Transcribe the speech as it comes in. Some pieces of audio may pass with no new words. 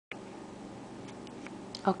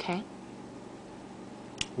Okay.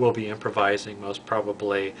 We'll be improvising most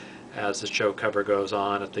probably as the show cover goes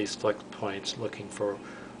on at these flex points, looking for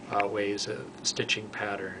ways of stitching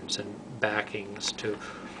patterns and backings to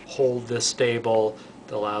hold this stable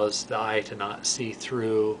that allows the eye to not see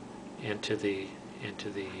through into the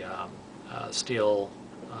steel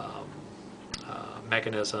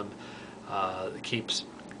mechanism. That keeps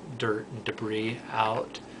dirt and debris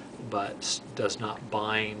out, but does not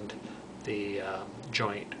bind the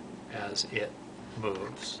joint as it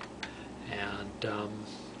moves. And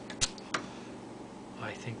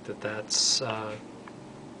I think that that's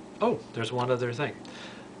oh, there's one other thing.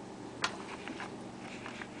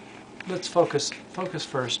 Let's focus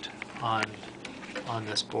first on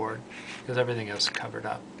this board, because everything is covered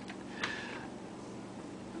up.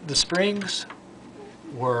 The springs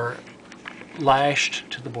were lashed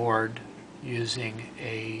to the board using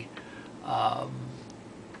a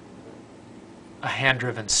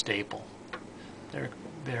hand-driven staple.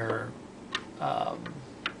 They're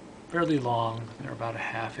fairly long. They're about a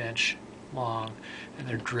 ½ inch long, and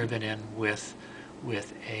they're driven in with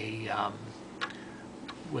a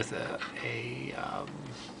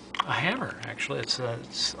hammer. Actually, it's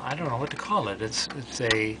I don't know what to call it. It's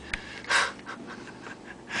a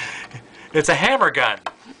it's a hammer gun.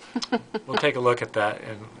 We'll take a look at that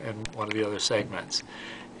in one of the other segments.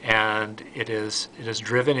 And it is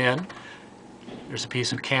driven in. There's a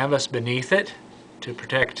piece of canvas beneath it to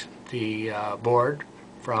protect the board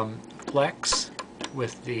from flex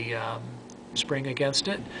with the spring against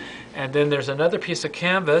it. And then there's another piece of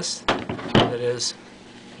canvas that is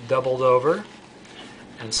doubled over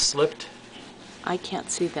and slipped. I can't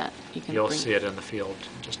see that. You'll see it in the field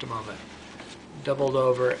in just a moment. Doubled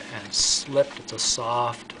over and slipped. It's a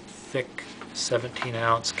soft, thick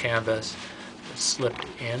 17-ounce canvas that's slipped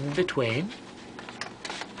in between.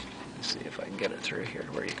 Let's see if I can get it through here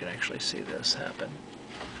where you can actually see this happen.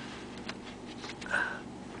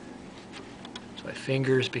 So my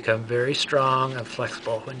fingers become very strong and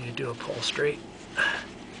flexible when you do upholstery.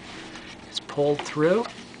 It's pulled through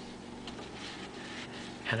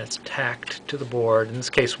and it's tacked to the board. In this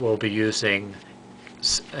case, we'll be using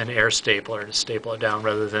an air stapler to staple it down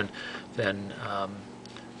rather than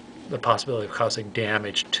the possibility of causing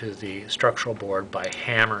damage to the structural board by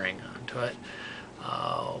hammering onto it.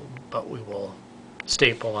 But we will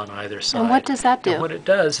staple on either side. And what does that do? And what it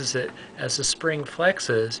does is that as the spring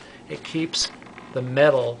flexes, it keeps the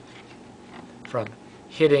metal from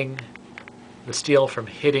hitting the steel from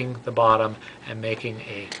hitting the bottom and making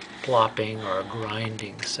a plopping or a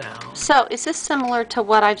grinding sound. So is this similar to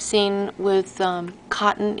what I've seen with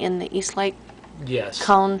cotton in the Eastlake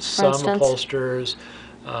cones, for instance? Some upholsterers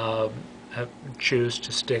choose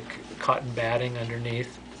to stick cotton batting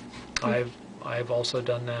underneath. I've also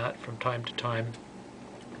done that from time to time.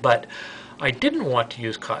 But I didn't want to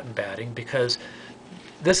use cotton batting because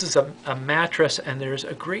this is a mattress and there's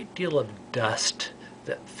a great deal of dust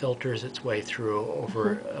that filters its way through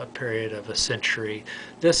over a period of a century.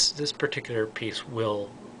 This particular piece will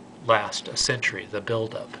last a century, the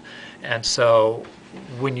Buildup. And so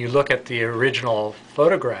when you look at the original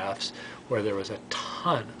photographs where there was a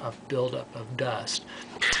ton of buildup of dust,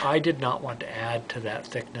 I did not want to add to that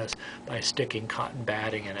thickness by sticking cotton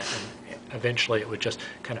batting in it, and eventually it would just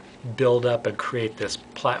kind of build up and create this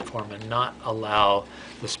platform and not allow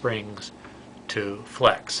the springs to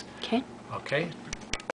flex. Okay. Okay,